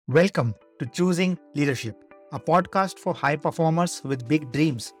Welcome to Choosing Leadership, a podcast for high performers with big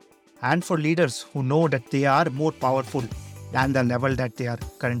dreams and for leaders who know that they are more powerful than the level that they are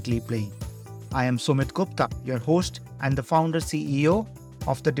currently playing. I am Sumit Gupta, your host and the founder CEO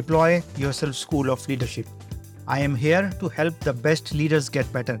of the Deploy Yourself School of Leadership. I am here to help the best leaders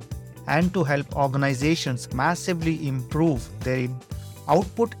get better and to help organizations massively improve their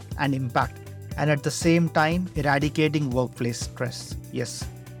output and impact, and at the same time eradicating workplace stress. Yes,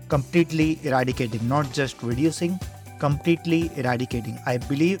 completely eradicating, not just reducing, completely eradicating. I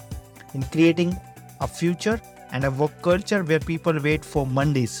believe in creating a future and a work culture where people wait for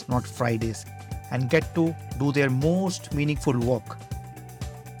Mondays, not Fridays, and get to do their most meaningful work.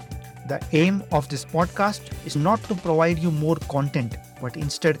 The aim of this podcast is not to provide you more content, but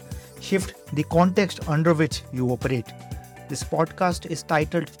instead shift the context under which you operate. This podcast is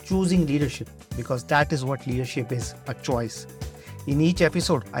titled Choosing Leadership because that is what leadership is, a choice. In each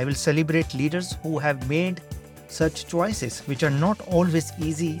episode, I will celebrate leaders who have made such choices, which are not always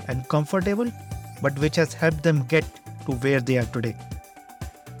easy and comfortable, but which has helped them get to where they are today.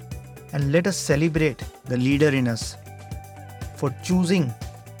 And let us celebrate the leader in us for choosing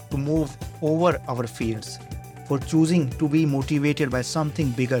to move over our fears, for choosing to be motivated by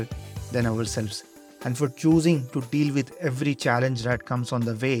something bigger than ourselves, and for choosing to deal with every challenge that comes on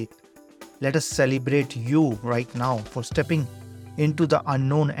the way. Let us celebrate you right now for stepping into the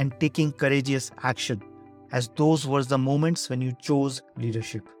unknown and taking courageous action, as those were the moments when you chose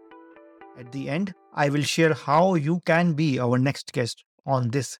leadership. At the end, I will share how you can be our next guest on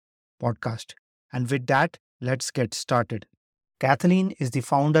this podcast. And with that, let's get started. Kathleen is the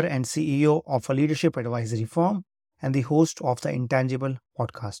founder and CEO of a leadership advisory firm and the host of the Intangible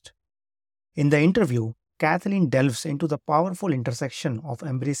podcast. In the interview, Kathleen delves into the powerful intersection of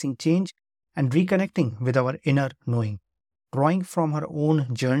embracing change and reconnecting with our inner knowing. Drawing from her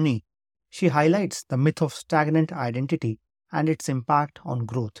own journey, she highlights the myth of stagnant identity and its impact on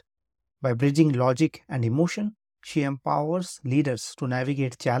growth. By bridging logic and emotion, she empowers leaders to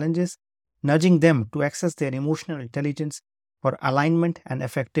navigate challenges, nudging them to access their emotional intelligence for alignment and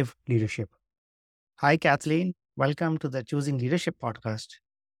effective leadership. Hi, Kathleen. Welcome to the Choosing Leadership podcast.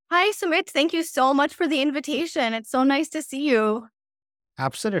 Hi, Sumit. Thank you so much for the invitation. It's so nice to see you.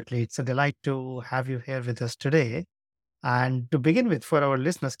 Absolutely. It's a delight to have you here with us today. And to begin with, for our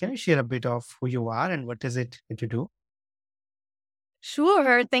listeners, can you share a bit of who you are and what is it that you do?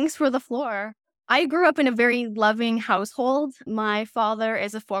 Sure. Thanks for the floor. I grew up in a very loving household. My father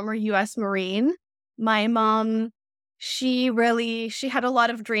is a former U.S. Marine. My mom, she had a lot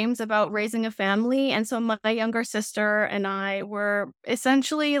of dreams about raising a family. And so my younger sister and I were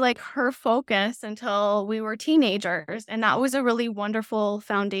essentially like her focus until we were teenagers. And that was a really wonderful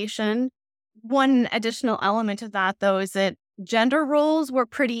foundation. One additional element of that, though, is that gender roles were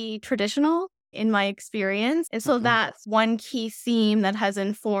pretty traditional in my experience. And so that's one key theme that has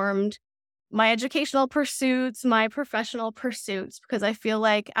informed my educational pursuits, my professional pursuits, because I feel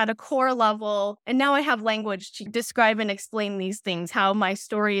like at a core level, and now I have language to describe and explain these things, how my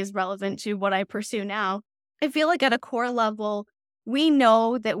story is relevant to what I pursue now. I feel like at a core level, we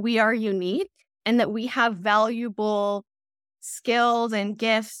know that we are unique and that we have valuable skills and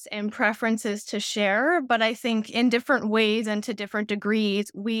gifts and preferences to share. But I think in different ways and to different degrees,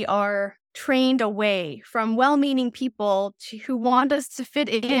 we are trained away from well-meaning people who want us to fit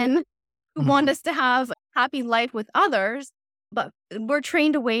in, who want us to have a happy life with others. But we're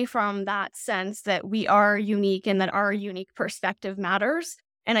trained away from that sense that we are unique and that our unique perspective matters.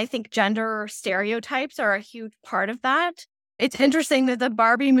 And I think gender stereotypes are a huge part of that. It's interesting that the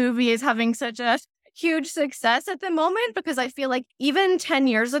Barbie movie is having such a huge success at the moment, because I feel like even 10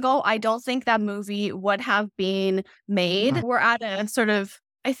 years ago, I don't think that movie would have been made. We're at a sort of,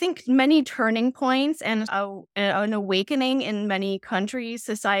 I think, many turning points and an awakening in many countries,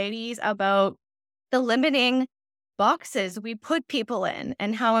 societies about the limiting boxes we put people in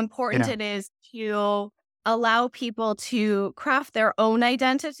and how important it is to allow people to craft their own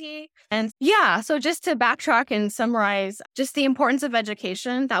identity. And so just to backtrack and summarize, just the importance of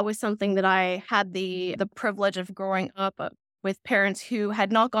education. That was something that I had the privilege of growing up with parents who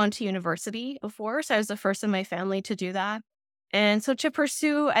had not gone to university before. So I was the first in my family to do that. And so to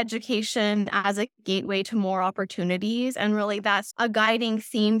pursue education as a gateway to more opportunities, and really that's a guiding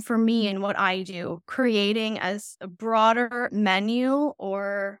theme for me in what I do, creating as a broader menu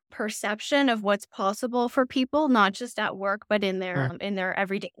or perception of what's possible for people, not just at work, but in their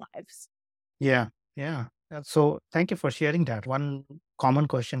everyday lives. Yeah. So thank you for sharing that. One common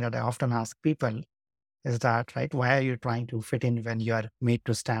question that I often ask people is that, right, why are you trying to fit in when you are made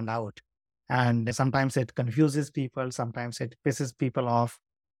to stand out? And sometimes it confuses people, sometimes it pisses people off.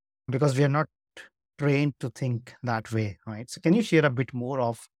 because we are not trained to think that way, right? So can you share a bit more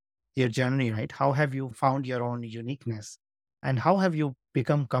of your journey, right? How have you found your own uniqueness and how have you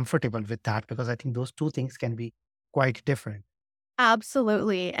become comfortable with that? Because I think those two things can be quite different.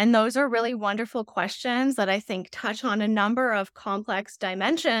 Absolutely. And those are really wonderful questions that I think touch on a number of complex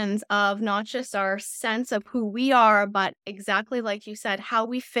dimensions of not just our sense of who we are, but exactly like you said, how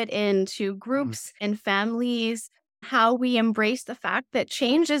we fit into Mm, groups and families, how we embrace the fact that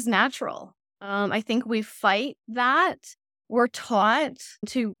change is natural. I think we fight that. We're taught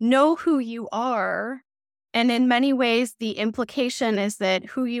to know who you are, and in many ways, the implication is that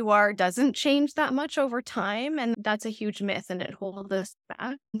who you are doesn't change that much over time. And that's a huge myth and it holds us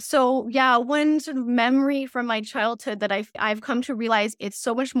back. So, yeah, one sort of memory from my childhood that I've come to realize it's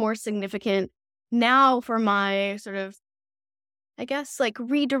so much more significant now for my sort of, I guess, like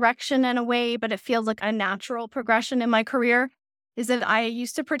redirection in a way, but it feels like a natural progression in my career. Is that I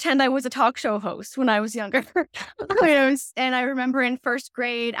used to pretend I was a talk show host when I was younger. And I remember in first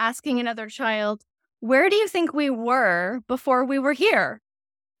grade asking another child, where do you think we were before we were here?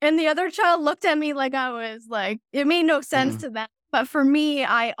 And the other child looked at me like I was like, it made no sense mm, to them. But for me,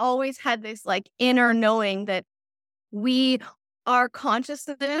 I always had this like inner knowing that we, our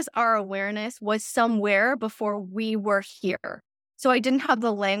consciousness, our awareness was somewhere before we were here. So I didn't have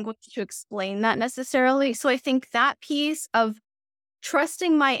the language to explain that necessarily. So I think that piece of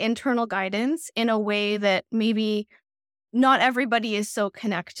trusting my internal guidance in a way that maybe not everybody is so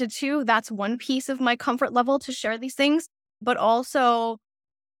connected to. That's one piece of my comfort level to share these things, but also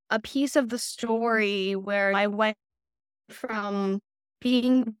a piece of the story where I went from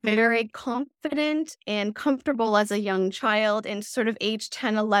being very confident and comfortable as a young child in sort of age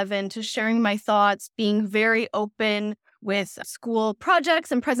 10, 11 to sharing my thoughts, being very open with school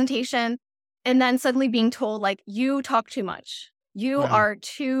projects and presentation, and then suddenly being told, like, you talk too much. You yeah. are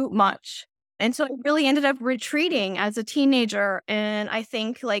too much. And so I really ended up retreating as a teenager. And I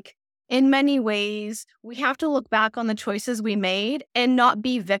think, like, in many ways, we have to look back on the choices we made and not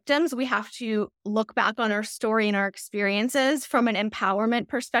be victims. We have to look back on our story and our experiences from an empowerment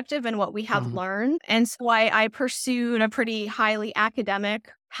perspective and what we have Mhm. learned. And so I pursued a pretty highly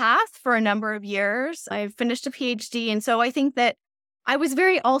academic path for a number of years. I finished a PhD. And so I think that I was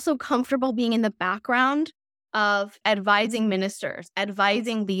very also comfortable being in the background of advising ministers,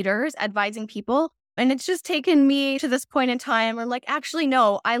 advising leaders, advising people. And it's just taken me to this point in time where, like, actually,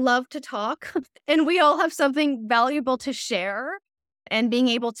 no, I love to talk and we all have something valuable to share. And being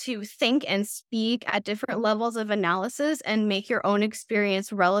able to think and speak at different levels of analysis and make your own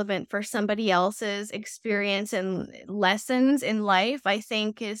experience relevant for somebody else's experience and lessons in life, I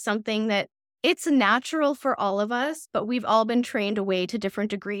think is something that it's natural for all of us, but we've all been trained away to different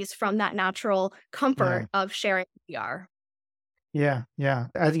degrees from that natural Yeah. comfort of sharing who we are. Yeah. Yeah.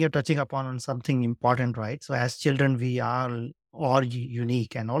 I think you're touching upon on something important, right? So as children, we are all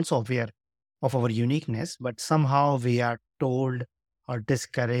unique and also aware of our uniqueness, but somehow we are told or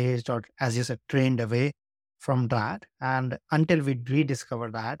discouraged or, as you said, trained away from that. And until we rediscover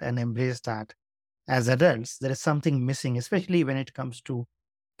that and embrace that as adults, there is something missing, especially when it comes to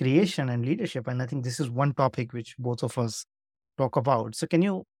creation and leadership. And I think this is one topic which both of us talk about. So can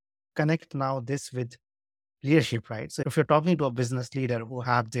you connect now this with leadership, right? So if you're talking to a business leader who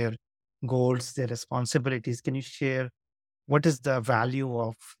have their goals, their responsibilities, can you share what is the value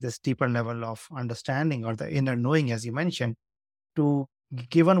of this deeper level of understanding or the inner knowing, as you mentioned, to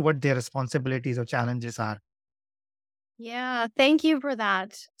given what their responsibilities or challenges are? Yeah, thank you for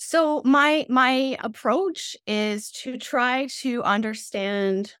that. So my approach is to try to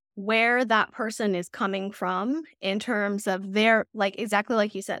understand where that person is coming from in terms of their, like, exactly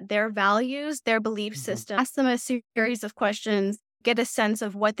like you said, their values, their belief Mhm. system. Ask them a series of questions, get a sense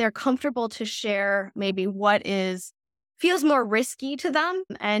of what they're comfortable to share, maybe what is feels more risky to them,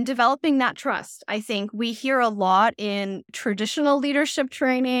 and developing that trust. I think we hear a lot in traditional leadership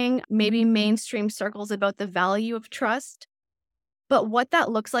training, maybe mainstream circles, about the value of trust. But what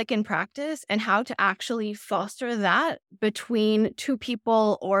that looks like in practice and how to actually foster that between two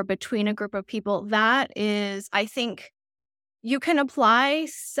people or between a group of people, that is, I think, you can apply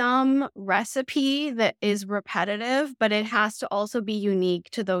some recipe that is repetitive, but it has to also be unique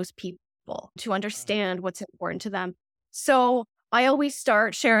to those people to understand what's important to them. So I always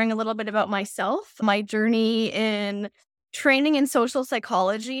start sharing a little bit about myself, my journey in training in social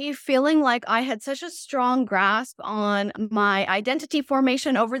psychology, feeling like I had such a strong grasp on my identity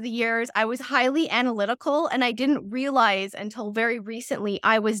formation over the years. I was highly analytical, and I didn't realize until very recently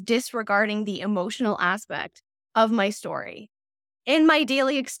I was disregarding the emotional aspect of my story in my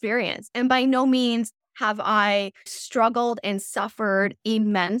daily experience. And by no means have I struggled and suffered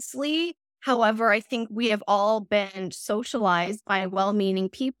immensely. However, I think we have all been socialized by well-meaning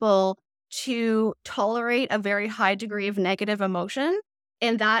people to tolerate a very high degree of negative emotion.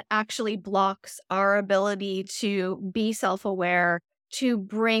 And that actually blocks our ability to be self-aware, to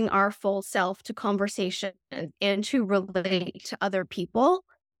bring our full self to conversation and to relate to other people.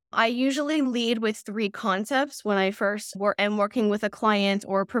 I usually lead with 3 concepts when I first am working with a client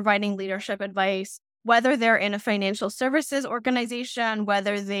or providing leadership advice, whether they're in a financial services organization,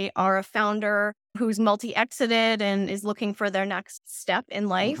 whether they are a founder who's multi-exited and is looking for their next step in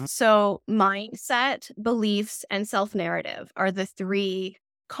life. So mindset, beliefs, and self-narrative are the 3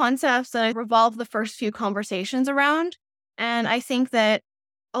 concepts that I revolve the first few conversations around. And I think that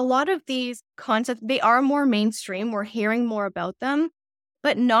a lot of these concepts, they are more mainstream. We're hearing more about them,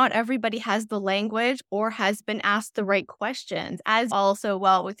 but not everybody has the language or has been asked the right questions, as also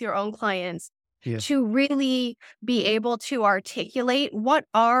well with your own clients, Yes. to really be able to articulate what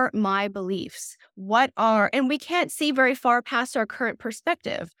are my beliefs, and we can't see very far past our current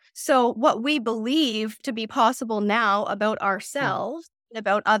perspective. So what we believe to be possible now about ourselves,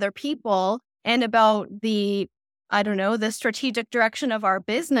 about other people, and about the strategic direction of our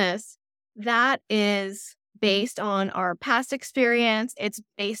business, that is based on our past experience. It's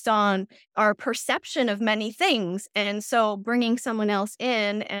based on our perception of many things. And so bringing someone else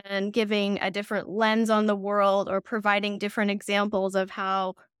in and giving a different lens on the world or providing different examples of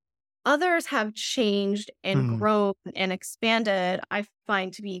how others have changed and Mhm. grown and expanded, I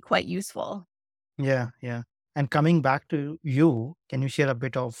find to be quite useful. Yeah, yeah. And coming back to you, can you share a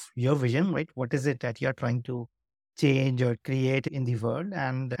bit of your vision, right? What is it that you're trying to change or create in the world?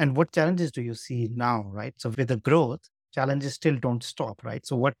 And what challenges do you see now, right? So with the growth, challenges still don't stop, right?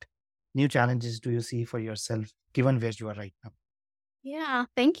 So what new challenges do you see for yourself given where you are right now? Yeah,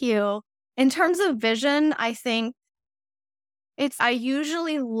 thank you. In terms of vision, I think I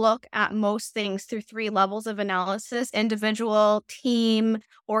usually look at most things through 3 levels of analysis: individual, team,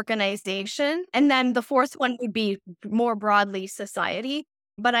 organization. And then the 4th one would be more broadly society.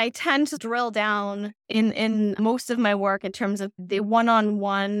 But I tend to drill down in most of my work in terms of the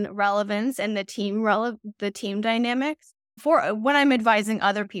one-on-one relevance and the team dynamics for when I'm advising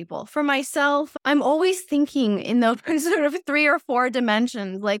other people. For myself, I'm always thinking in those sort of 3 or 4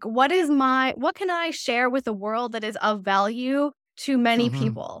 dimensions. Like, what can I share with the world that is of value to many Mhm.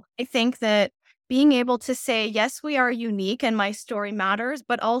 people? I think that being able to say, yes, we are unique and my story matters,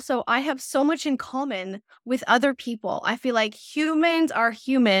 but also I have so much in common with other people. I feel like humans are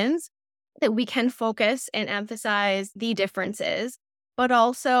humans, that we can focus and emphasize the differences, but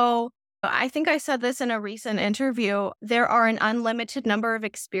also I think I said this in a recent interview. There are an unlimited number of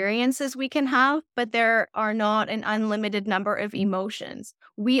experiences we can have, but there are not an unlimited number of emotions.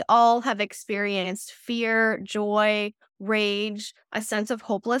 We all have experienced fear, joy, rage, a sense of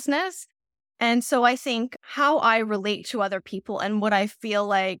hopelessness. And so I think how I relate to other people and what I feel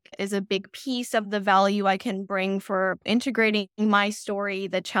like is a big piece of the value I can bring for integrating my story,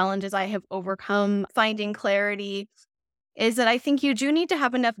 the challenges I have overcome, finding clarity, is that I think you do need to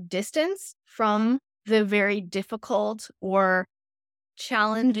have enough distance from the very difficult or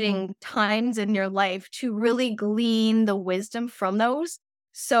challenging times in your life to really glean the wisdom from those.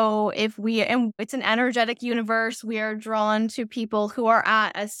 So and it's an energetic universe, we are drawn to people who are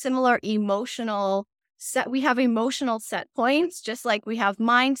at a similar emotional set. We have emotional set points, just like we have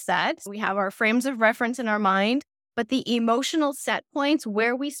mindsets. We have our frames of reference in our mind, but the emotional set points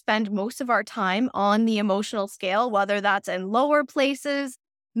where we spend most of our time on the emotional scale, whether that's in lower places,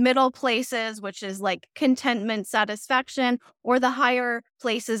 middle places, which is like contentment, satisfaction, or the higher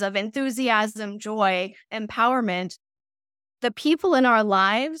places of enthusiasm, joy, empowerment, the people in our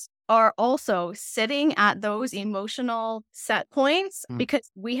lives are also sitting at those emotional set points Mm. because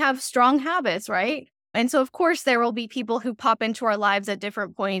we have strong habits, right? And so, of course, there will be people who pop into our lives at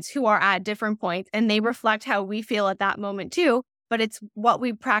different points who are at different points, and they reflect how we feel at that moment too. But it's what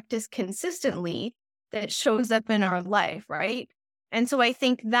we practice consistently that shows up in our life, right? And so I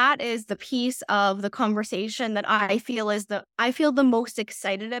think that is the piece of the conversation that I feel the most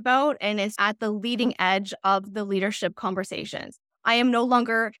excited about, and is at the leading edge of the leadership conversations. I am no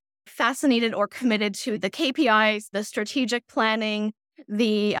longer fascinated or committed to the KPIs, the strategic planning,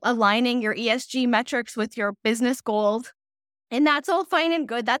 the aligning your ESG metrics with your business goals. And that's all fine and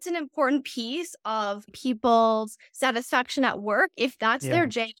good. That's an important piece of people's satisfaction at work. If that's their Yeah.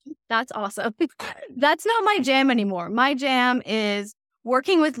 jam, that's awesome. That's not my jam anymore. My jam is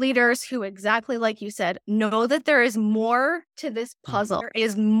working with leaders who, exactly like you said, know that there is more to this puzzle. There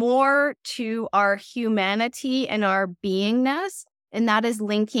is more to our humanity and our beingness And that is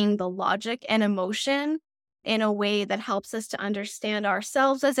linking the logic and emotion in a way that helps us to understand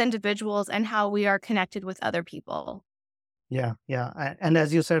ourselves as individuals and how we are connected with other people. Yeah, yeah. And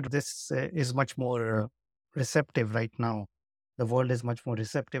as you said, this is much more receptive right now. The world is much more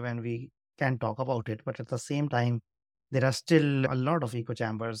receptive and we can talk about it. But at the same time, there are still a lot of echo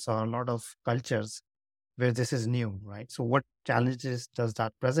chambers or a lot of cultures where this is new, right? So, what challenges does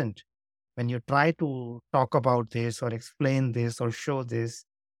that present? When you try to talk about this or explain this or show this,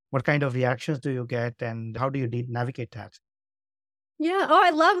 what kind of reactions do you get and how do you navigate that? Yeah. Oh, I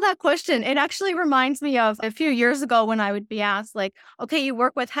love that question. It actually reminds me of a few years ago when I would be asked, like, okay, you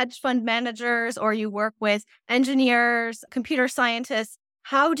work with hedge fund managers or you work with engineers, computer scientists.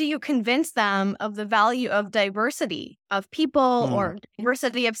 How do you convince them of the value of diversity of people Hmm. or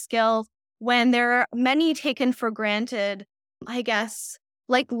diversity of skills when there are many taken for granted, I guess,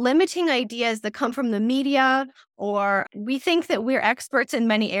 like limiting ideas that come from the media, or we think that we're experts in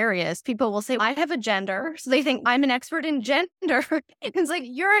many areas. People will say, I have a gender. So they think I'm an expert in gender. It's like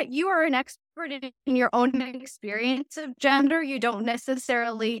you are an expert in your own experience of gender. You don't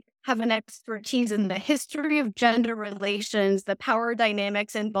necessarily have an expertise in the history of gender relations, the power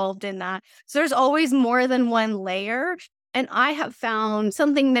dynamics involved in that. So there's always more than one layer. And I have found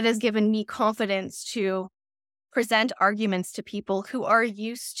something that has given me confidence to present arguments to people who are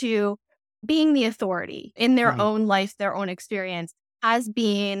used to being the authority in their Hmm. own life, their own experience, as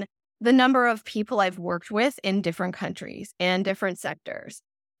being the number of people I've worked with in different countries and different sectors.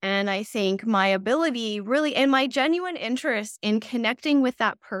 And I think my ability really and my genuine interest in connecting with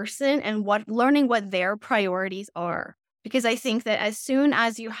that person and learning what their priorities are. Because I think that as soon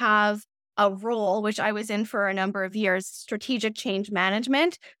as you have a role, which I was in for a number of years, strategic change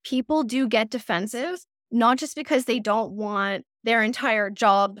management, people do get defensive, not just because they don't want their entire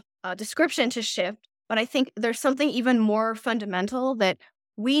job description to shift, but I think there's something even more fundamental that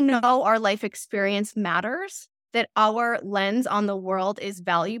we know our life experience matters, that our lens on the world is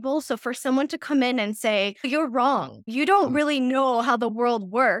valuable. So for someone to come in and say, you're wrong, you don't really know how the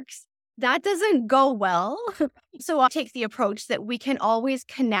world works, that doesn't go well. So I take the approach that we can always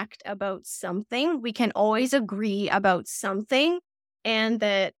connect about something, we can always agree about something, and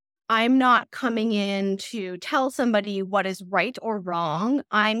that I'm not coming in to tell somebody what is right or wrong.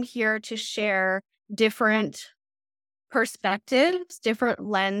 I'm here to share different perspectives, different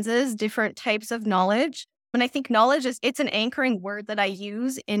lenses, different types of knowledge. And I think knowledge it's an anchoring word that I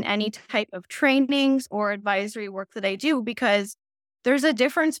use in any type of trainings or advisory work that I do, because there's a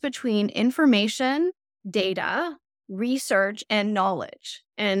difference between information, data, research, and knowledge.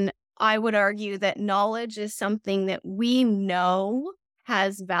 And I would argue that knowledge is something that we know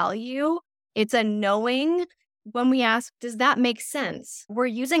has value. It's a knowing. When we ask, does that make sense? We're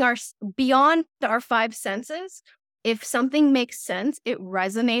using beyond our five senses. If something makes sense, it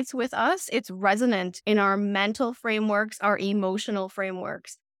resonates with us. It's resonant in our mental frameworks, our emotional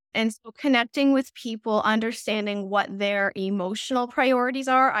frameworks. And so connecting with people, understanding what their emotional priorities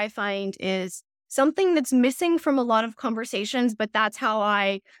are, I find is something that's missing from a lot of conversations, but that's how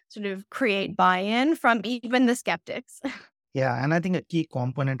I sort of create buy-in from even the skeptics. Yeah. And I think a key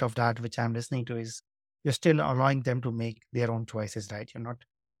component of that, which I'm listening to, is you're still allowing them to make their own choices, right? You're not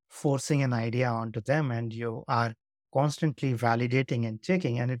forcing an idea onto them and you are constantly validating and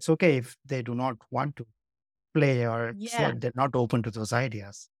checking. And it's okay if they do not want to play or say Yeah. they're not open to those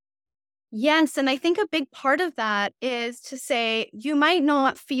ideas. Yes. And I think a big part of that is to say, you might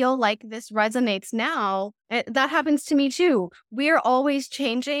not feel like this resonates now. That happens to me too. We're always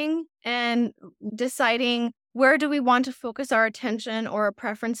changing and deciding where do we want to focus our attention or our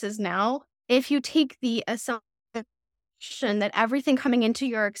preferences now. If you take the assumption that everything coming into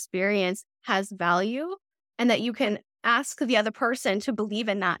your experience has value and that you can ask the other person to believe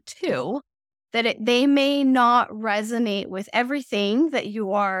in that too, that they may not resonate with everything that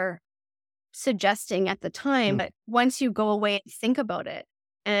you are suggesting at the time, Mm. but once you go away and think about it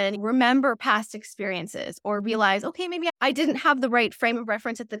and remember past experiences or realize, okay, maybe I didn't have the right frame of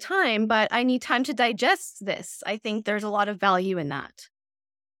reference at the time, but I need time to digest this. I think there's a lot of value in that.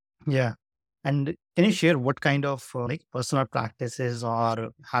 Yeah. And can you share what kind of like personal practices or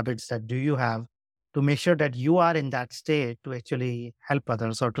habits that do you have to make sure that you are in that state to actually help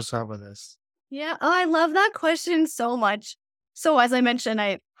others or to serve others? Yeah. Oh, I love that question so much. So as I mentioned,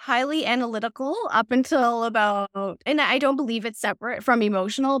 I'm highly analytical up until about, and I don't believe it's separate from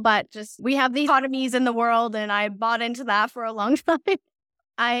emotional, but just we have these economies in the world and I bought into that for a long time.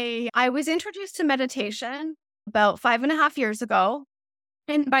 I was introduced to meditation about 5.5 years ago.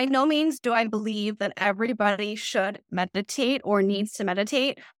 And by no means do I believe that everybody should meditate or needs to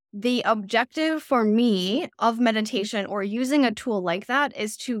meditate. The objective for me of meditation or using a tool like that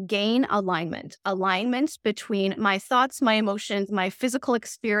is to gain alignment between my thoughts, my emotions, my physical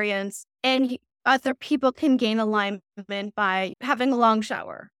experience, and other people can gain alignment by having a long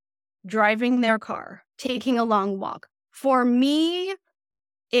shower, driving their car, taking a long walk. For me,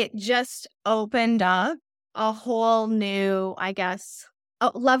 it just opened up a whole new, I guess,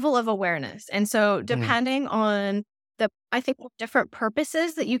 a level of awareness. And so Mm. depending on I think different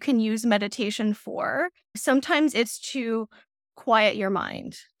purposes that you can use meditation for, sometimes it's to quiet your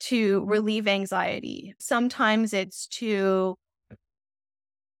mind, to relieve anxiety. Sometimes it's to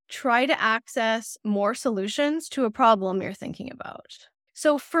try to access more solutions to a problem you're thinking about.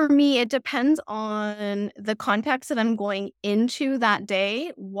 So for me, it depends on the context that I'm going into that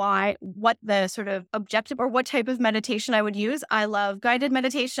day, what the sort of objective or what type of meditation I would use. I love guided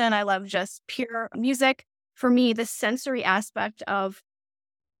meditation. I love just pure music. For me, the sensory aspect of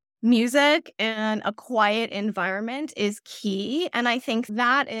music and a quiet environment is key. And I think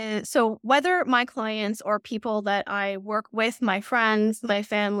that is so whether my clients or people that I work with, my friends, my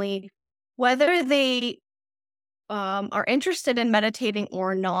family, whether they are interested in meditating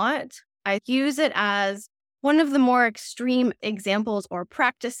or not, I use it as one of the more extreme examples or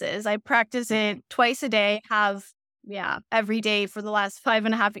practices. I practice it twice a day, every day for the last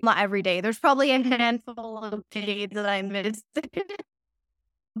 5.5, not every day. There's probably a handful of days that I miss.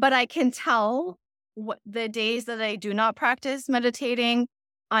 But I can tell what the days that I do not practice meditating,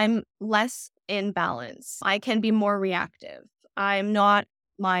 I'm less in balance. I can be more reactive. I'm not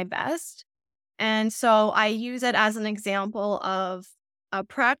my best. And so I use it as an example of a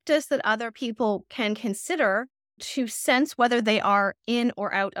practice that other people can consider to sense whether they are in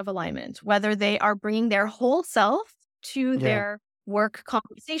or out of alignment, whether they are bringing their whole self to Yeah, their work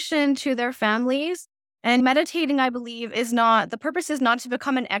conversation, to their families. And meditating, I believe, the purpose is not to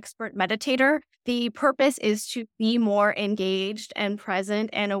become an expert meditator. The purpose is to be more engaged and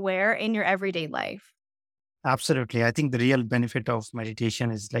present and aware in your everyday life. absolutely. I think the real benefit of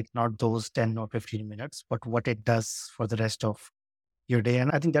meditation is like not those 10 or 15 minutes, but what it does for the rest of your day.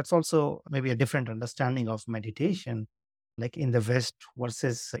 And I think that's also maybe a different understanding of meditation, like in the West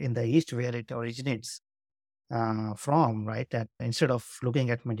versus in the East, where it originates from, right? That instead of looking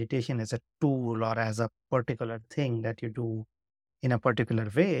at meditation as a tool or as a particular thing that you do in a particular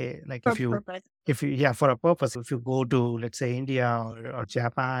way, like For purpose. yeah, for a purpose, if you go to, let's say, India or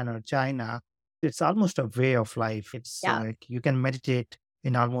Japan or China, it's almost a way of life. It's Yeah. like you can meditate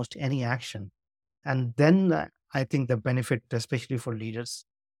in almost any action. And then I think the benefit, especially for leaders,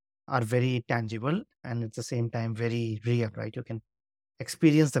 are very tangible and at the same time very real, right? You can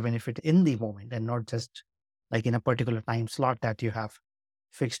experience the benefit in the moment and not just like in a particular time slot that you have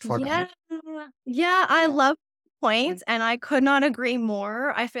fixed for that. Yeah. Yeah, I love points and I could not agree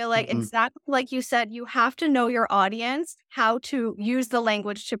more. I feel like Mhm. exactly like you said, you have to know your audience, how to use the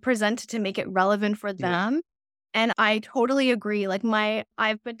language to present it to make it relevant for Yeah. them. And I totally agree.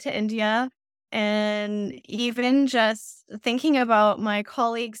 I've been to India and even just thinking about my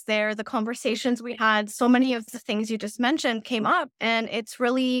colleagues there, the conversations we had, so many of the things you just mentioned came up and it's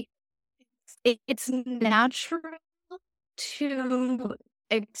really it's natural to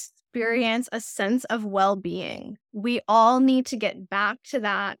experience a sense of well-being. We all need to get back to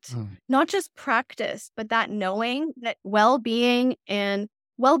that, Mm. not just practice, but that knowing that well-being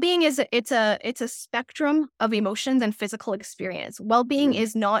is it's a spectrum of emotions and physical experience. Well-being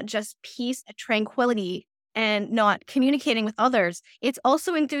is not just peace and tranquility and not communicating with others. It's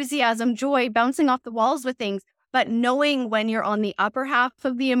also enthusiasm, joy, bouncing off the walls with things, but knowing when you're on the upper half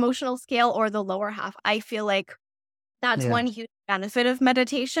of the emotional scale or the lower half. I feel like that's Yeah. one huge benefit of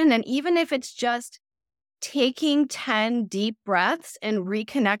meditation. And even if it's just taking 10 deep breaths and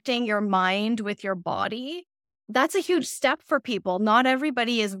reconnecting your mind with your body, that's a huge step for people. Not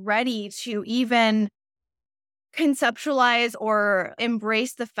everybody is ready to even conceptualize or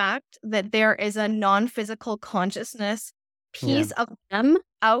embrace the fact that there is a non-physical consciousness Yeah. piece of them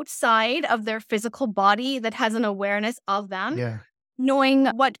outside of their physical body that has an awareness of them. Yeah. Knowing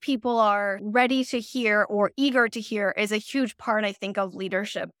what people are ready to hear or eager to hear is a huge part, I think, of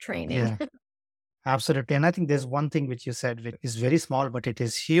leadership training. Yeah. Absolutely. And I think there's one thing which you said which is very small, but it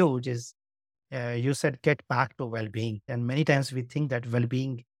is huge is you said get back to well-being. And many times we think that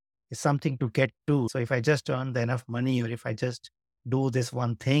well-being is something to get to. So if I just earn the enough money, or if I just do this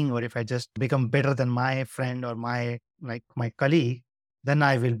one thing, or if I just become better than my friend or my colleague, then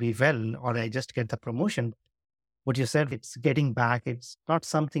I will be well, or I just get the promotion. What you said, it's getting back. It's not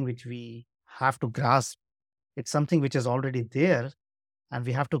something which we have to grasp. It's something which is already there and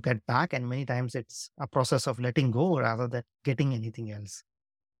we have to get back. And many times it's a process of letting go rather than getting anything else.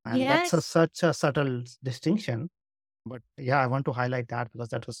 And that's Yes. such a subtle distinction. But yeah, I want to highlight that because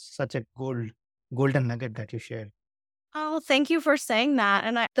that was such a golden nugget that you shared. Oh, thank you for saying that.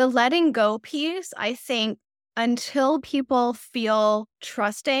 And the letting go piece, I think until people feel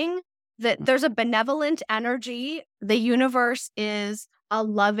trusting that Mm, there's a benevolent energy, the universe is a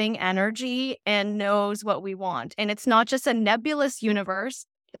loving energy and knows what we want. And it's not just a nebulous universe,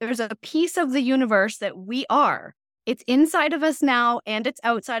 there's a piece of the universe that we are. It's inside of us now and it's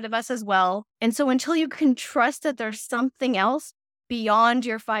outside of us as well. And so until you can trust that there's something else beyond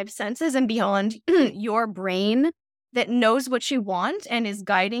your five senses and beyond your brain that knows what you want and is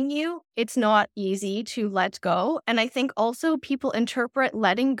guiding you, it's not easy to let go. And I think also people interpret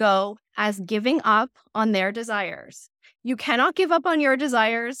letting go as giving up on their desires. You cannot give up on your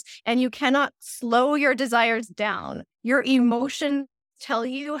desires and you cannot slow your desires down. Your emotions tell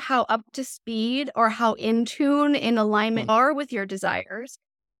you how up to speed or how in tune, in alignment mm, you are with your desires.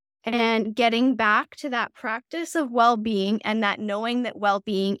 And getting back to that practice of well being and that knowing that well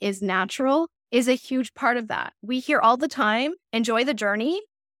being is natural is a huge part of that. We hear all the time, enjoy the journey.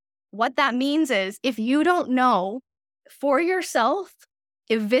 What that means is if you don't know for yourself,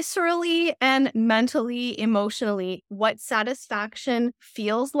 if viscerally and mentally, emotionally, what satisfaction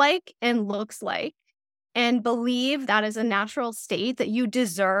feels like and looks like, and believe that is a natural state that you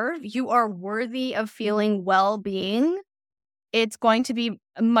deserve, you are worthy of feeling well being, it's going to be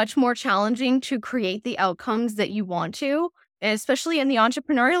much more challenging to create the outcomes that you want to, especially in the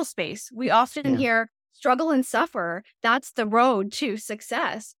entrepreneurial space. We often yeah. hear struggle and suffer. That's the road to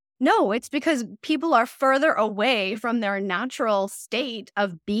success. No, it's because people are further away from their natural state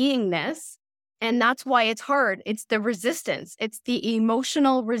of beingness. And that's why it's hard. It's the resistance. It's the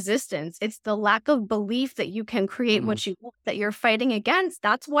emotional resistance. It's the lack of belief that you can create Mm, what you want, that you're fighting against.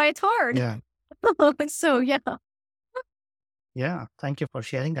 That's why it's hard. yeah. So, yeah. Yeah. Thank you for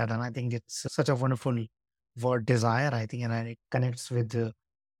sharing that. And I think it's such a wonderful word, desire, I think, and it connects with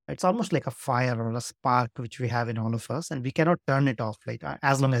it's almost like a fire or a spark which we have in all of us, and we cannot turn it off. Like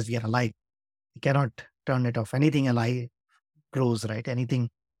as long as we are alive, we cannot turn it off. Anything alive grows, right? Anything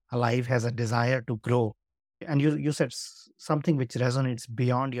alive has a desire to grow. And you said something which resonates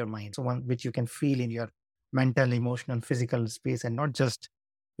beyond your mind, so one which you can feel in your mental, emotional, physical space, and not just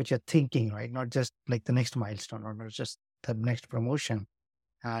which you're thinking, right? Not just like the next milestone or not just the next promotion.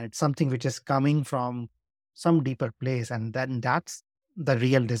 And it's something which is coming from some deeper place, and then that's the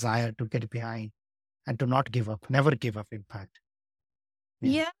real desire to get behind and to not give up, never give up. In fact,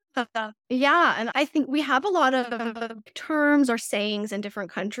 yeah. Yeah. Yeah. And I think we have a lot of terms or sayings in different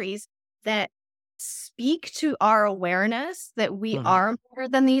countries that speak to our awareness that we Mhm. are more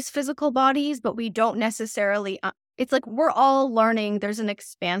than these physical bodies, but we don't necessarily. It's like we're all learning, there's an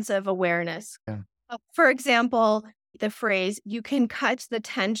expansive awareness. Yeah. For example, the phrase, you can cut the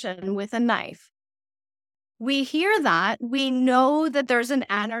tension with a knife. We hear that. We know that there's an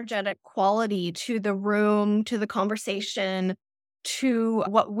energetic quality to the room, to the conversation, to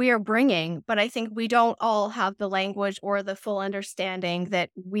what we're bringing. But I think we don't all have the language or the full understanding that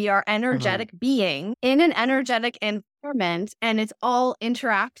we are Mhm. energetic being in an energetic environment and it's all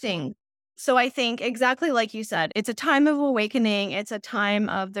interacting. So I think exactly like you said, it's a time of awakening. It's a time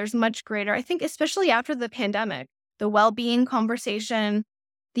of there's much greater, I think, especially after the pandemic, the well being conversation,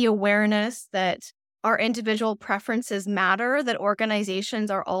 the awareness that our individual preferences matter, that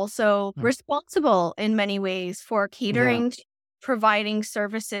organizations are also Mm. responsible in many ways for Yeah. catering, to providing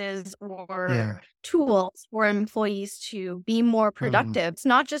services Yeah. or tools for employees to be more Mhm. productive. It's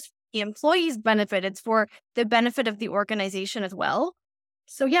not just the employees' benefit, it's for the benefit of the organization as well.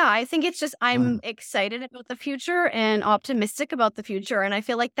 So, yeah, I think it's just I'm Mhm. excited about the future and optimistic about the future. And I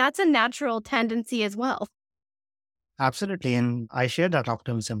feel like that's a natural tendency as well. Absolutely. And I share that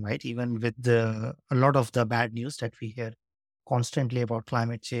optimism, right? Even with a lot of the bad news that we hear constantly about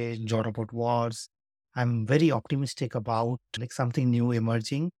climate change or about wars, I'm very optimistic about like something new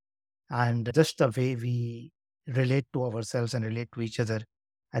emerging, and just the way we relate to ourselves and relate to each other,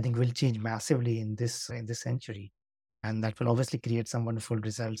 I think will change massively in this century. And that will obviously create some wonderful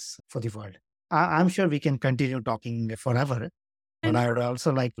results for the world. I'm sure we can continue talking forever, but I would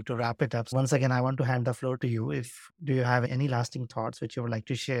also like to wrap it up. Once again, I want to hand the floor to you. If do you have any lasting thoughts which you would like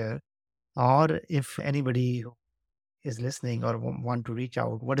to share, or if anybody who is listening or want to reach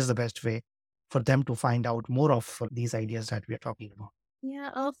out, what is the best way for them to find out more of these ideas that we are talking about?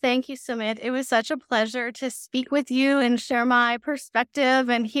 Yeah. Oh, thank you, Sumit. It was such a pleasure to speak with you and share my perspective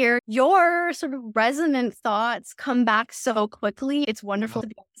and hear your sort of resonant thoughts come back so quickly. It's wonderful to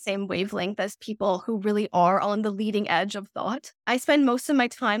be on the same wavelength as people who really are on the leading edge of thought. I spend most of my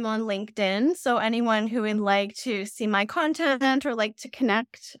time on LinkedIn. So anyone who would like to see my content or like to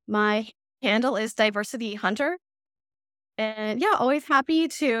connect, my handle is Diversity Hunter. And yeah, always happy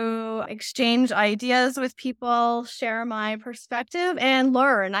to exchange ideas with people, share my perspective, and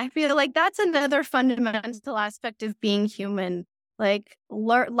learn. I feel like that's another fundamental aspect of being human, like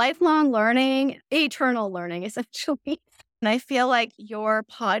lifelong learning, eternal learning, essentially. And I feel like your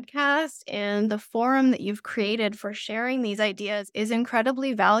podcast and the forum that you've created for sharing these ideas is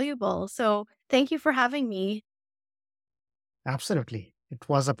incredibly valuable. So thank you for having me. Absolutely. It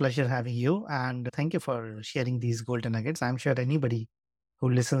was a pleasure having you. And thank you for sharing these golden nuggets. I'm sure anybody who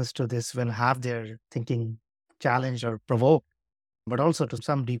listens to this will have their thinking challenged or provoked, but also to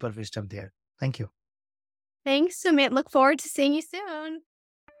some deeper wisdom there. Thank you. Thanks, Sumit. Look forward to seeing you soon.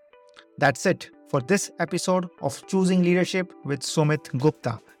 That's it for this episode of Choosing Leadership with Sumit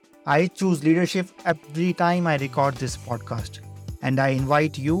Gupta. I choose leadership every time I record this podcast, and I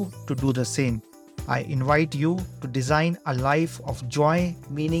invite you to do the same. I invite you to design a life of joy,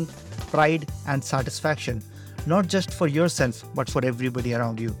 meaning, pride, and satisfaction, not just for yourself, but for everybody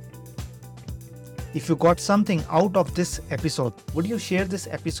around you. If you got something out of this episode, would you share this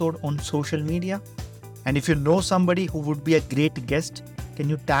episode on social media? And if you know somebody who would be a great guest, can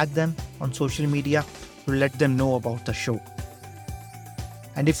you tag them on social media to let them know about the show?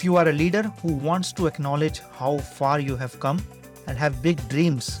 And if you are a leader who wants to acknowledge how far you have come and have big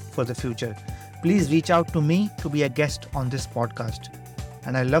dreams for the future, please reach out to me to be a guest on this podcast.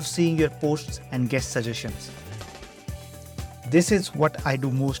 And I love seeing your posts and guest suggestions. This is what I do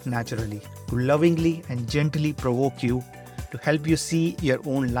most naturally, to lovingly and gently provoke you, to help you see your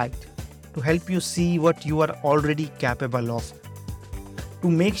own light, to help you see what you are already capable of. To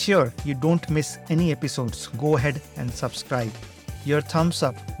make sure you don't miss any episodes, go ahead and subscribe. Your thumbs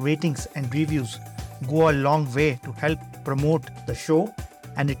up, ratings, and reviews go a long way to help promote the show,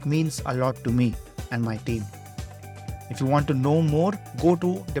 and it means a lot to me and my team. If you want to know more, go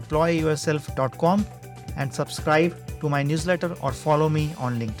to deployyourself.com and subscribe to my newsletter or follow me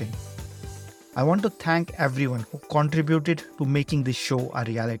on LinkedIn. I want to thank everyone who contributed to making this show a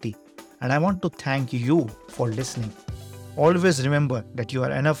reality, and I want to thank you for listening. Always remember that you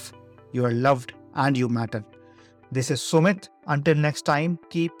are enough, you are loved, and you matter. This is Sumit. Until next time,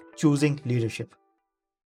 keep choosing leadership.